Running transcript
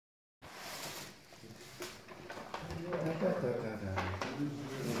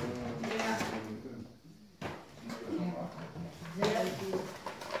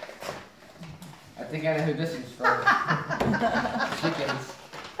think I know who this is from. Chickens.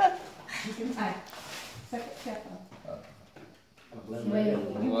 Chicken pie. Second step. Wait.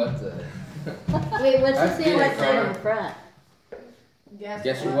 What the? Wait, what's That's the good, what's Carl. in front?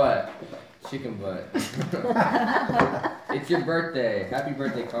 Guess what? Chicken butt. It's your birthday. Happy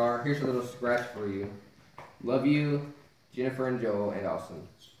birthday, Car. Here's a little scratch for you. Love you, Jennifer and Joel and Austin.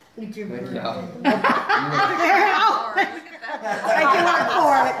 It's your Thank birthday. y'all.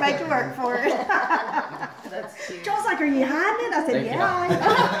 Make it work for it. That's cute. Joel's like, are you hiding it? I said, Thank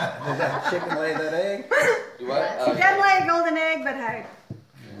yeah. Did that chicken lay that egg? Do what? She doesn't lay a golden egg, but hey.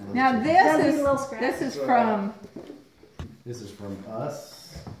 Now Does need a little this scratch. is from. This is from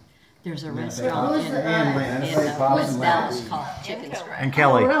us. There's a Yeah, restaurant Who's in, the And Lance. in Pops West and Dallas Lance. called Chicken Scratch. And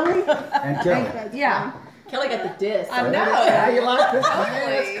Kelly. Really? And Kelly. Yeah. Kelly got the disc. I know. Yeah, you like this? Totally. Man,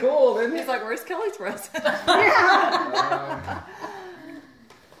 that's cool, isn't He's it? like, where's Kelly's present? Yeah.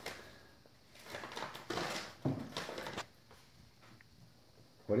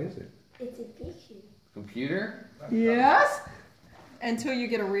 What is it? It's a picture. Computer? Yes. Until you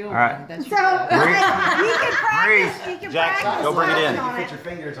get a real All right. one. That's So, your you can practice. You can Jackson, practice. go bring it in. You on can put your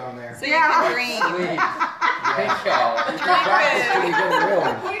fingers on there. So you can dream. Sweet. Thank y'all. You can practice when you get a real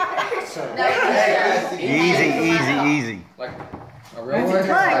one. No, Easy, easy. Like a real one? Look,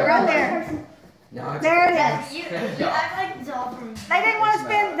 right there. No, it's There it is. Thank y'all. I like doll from. They didn't want to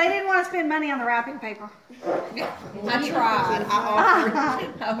spend. They didn't want to spend money on the wrapping paper. I tried. I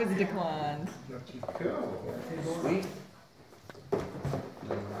offered. I was declined. Cool. Sweet.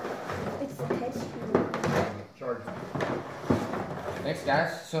 It's a touchscreen. Thanks,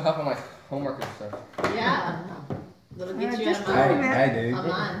 guys. So helping my homework and stuff. Yeah. That'll get you Just out a of minute. I do.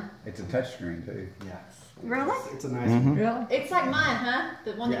 mine. It's a touchscreen too. Yeah. Really? It's a nice one. Really? It's like mine, huh?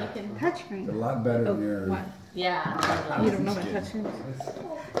 The one Yeah. that you can. Touchscreen. It's a lot better than yours. What? Yeah. You don't know what touchscreen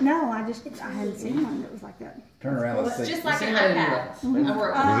is? No, I hadn't seen one that was like that. Turn around, Well, let's it's see. just like See an how to do iPad. that. I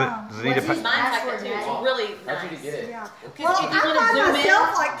work. Does it need a Mine's pa- like that too. It's really How'd you nice. get it? Yeah. Because Well, if you I want find to zoom in. myself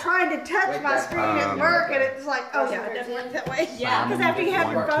like trying to touch Wait, my that- screen at work, and it's like, oh yeah, it doesn't work that way. Yeah. Because after you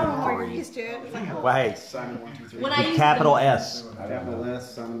have your phone where you're used to it, it's like, oh. Well, hey, Simon 1 2 3. When I use capital the, S. Capital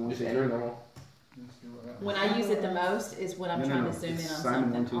S. Simon 1 Just 2 enter 3. normal. when I use it the most is when I'm No, no, trying no. to zoom in It's on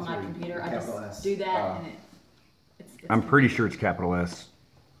Simon something 1 2 on my 3. computer. I Capital just S. do that and it's I'm pretty sure it's capital S.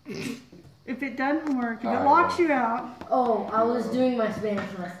 If it doesn't work, if it Alright, locks well. you out. Oh, I was doing my Spanish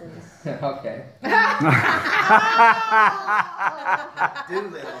lessons. Okay.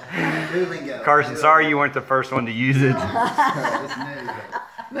 Duolingo. Carson, sorry you weren't the first one to use it. It's new.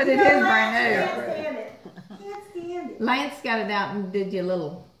 But it is brand Can't stand it. Can't stand new. it. Lance got it out and did your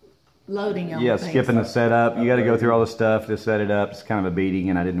little loading on Yeah, things. skipping the setup. You got to go through all the stuff to set it up. It's kind of a beating,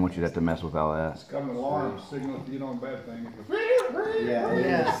 and I didn't want you to have to mess with all that. It's got an alarm signal if you don't bad thing. Yeah,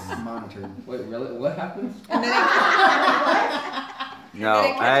 Yes. it's monitored. Wait, really? What happens? And then No,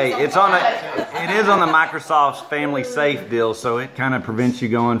 hey, it's on it is on the Microsoft's Family Safe deal, so it kind of prevents you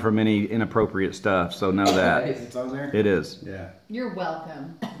going from any inappropriate stuff. So know that It's on there? it is. Yeah. You're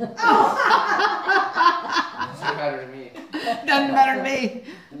welcome. Doesn't matter to me. doesn't matter to me.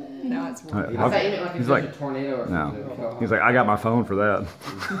 No, it's Uh, I thought you meant like if He's there's like, a tornado or no. something. He's like, I got my phone for that.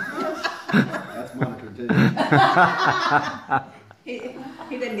 That's monitored too.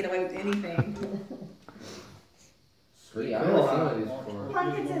 He didn't get away with anything. Sweet. I don't know what it is for.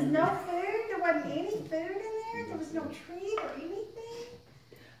 Pumpkin says no food. There wasn't any food in there. There was no treat or anything.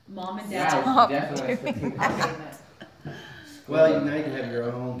 Mom and Yeah, Dad. it's definitely. Well, now you can have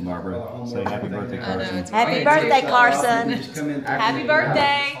your own. Barbara, home say happy birthday, I know, Carson. it's Happy way birthday, too- Carson. You just come in. Happy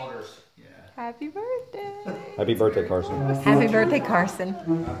birthday. Yeah. Happy birthday. Happy birthday, Carson. Happy birthday, Carson.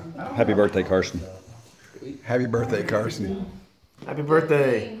 Happy birthday, Carson. Happy birthday, Carson. Happy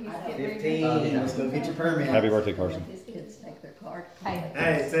birthday. 15. Let's go get your permit. Happy birthday, Carson. Kids take their card.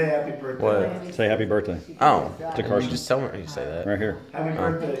 Hey, say happy birthday. What? Say happy birthday Oh, to you Carson. just tell me you say that. Right here. Happy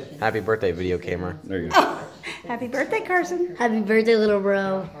birthday. Happy birthday, video camera. There you go. Happy birthday, Carson. Happy birthday, little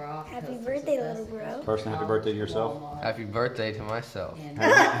bro. Happy birthday, little bro. Carson, happy birthday to yourself. Happy birthday to myself.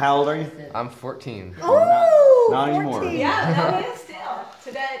 How old are you? I'm 14. Oh, Not anymore. 14. Yeah, no, it is still.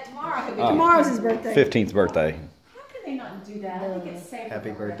 Today, tomorrow could be. Tomorrow's his birthday. 15th birthday. How can they not do that? I think it's safe.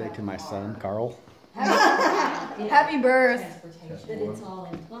 Happy birthday to my son, Carl. Happy birthday.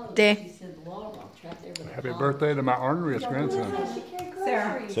 Happy birthday to my orneriest grandson.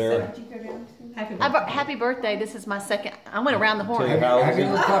 Sarah. Sarah. Happy birthday. This is my second. I went around the horn. How old is Happy he?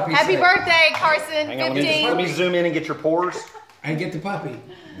 little puppy. Happy say. birthday, Carson. Hang on, 15. let me zoom in and get your pores. And get the puppy.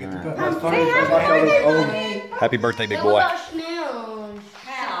 Get the puppy. Alright. That's funny. That's like all those old. Happy birthday, big What boy. about smells?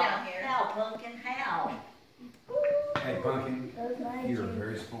 How, pumpkin? How? Hey, Pumpkin. You're a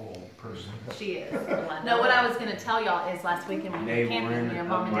very spoiled person. She is. No, what I was gonna tell y'all is last weekend when we were camping, you know,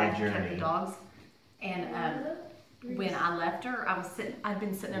 Mom and Dad kept the dogs. And when I left her, I'd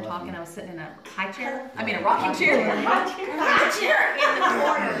been sitting there talking, I was sitting in a high chair. I mean a rocking chair. High chair in the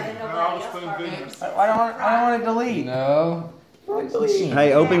corner. And nobody else parked. I don't want it to delete. No.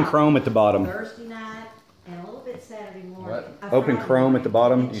 Hey, open Chrome at the bottom. Thursday night and a little bit Saturday morning. What? Open Chrome at the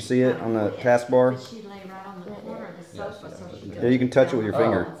bottom. Do you see it on the taskbar? She'd lay right on the corner of the sofa so she Yeah, you can touch it with your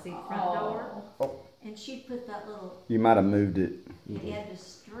finger. see front door. And she'd put that little You might have moved it. head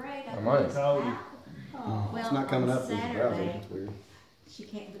just straight up. I might. his mouth. Well, It's not coming on up in the browser. Saturday, It's weird. she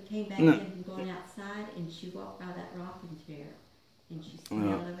came back No. in from going outside and she walked by that rocking chair. And she Yeah,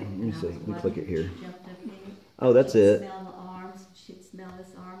 smelled of it. let and me I see. was Let me watching click it her. here. She jumped up in it. Oh, that's She'd it. smell the arms. She'd smell this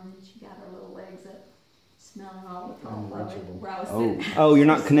arm. And she got her little legs up, smelling all of it. Where I was Oh, sitting. oh, you're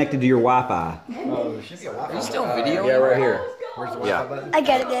not connected to your Wi-Fi. Oh, should be a Wi-Fi. Still video? Yeah, right here. Where's the Yeah. Wi-Fi button? I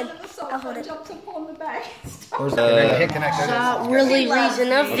got it good. I'll hold it. Jumps up on the back. Where's the hit connector? Not really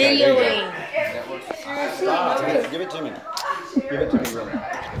reason of videoing. Give it to me. Give it to me, really.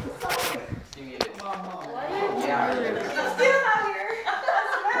 Let's get him out here.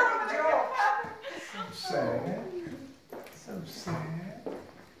 Sad. So sad.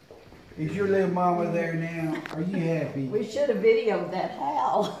 Is your little mama there now? Are you happy? We should have videoed that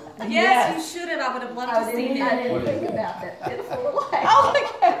howl. Yes, you should have. I would have loved to see I it. didn't think about that. It's a little howl. Oh my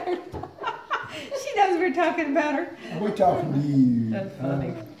God. She knows we're talking about her. We're talking to you. That's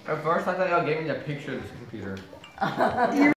funny. At first, I thought y'all gave me the picture of this computer.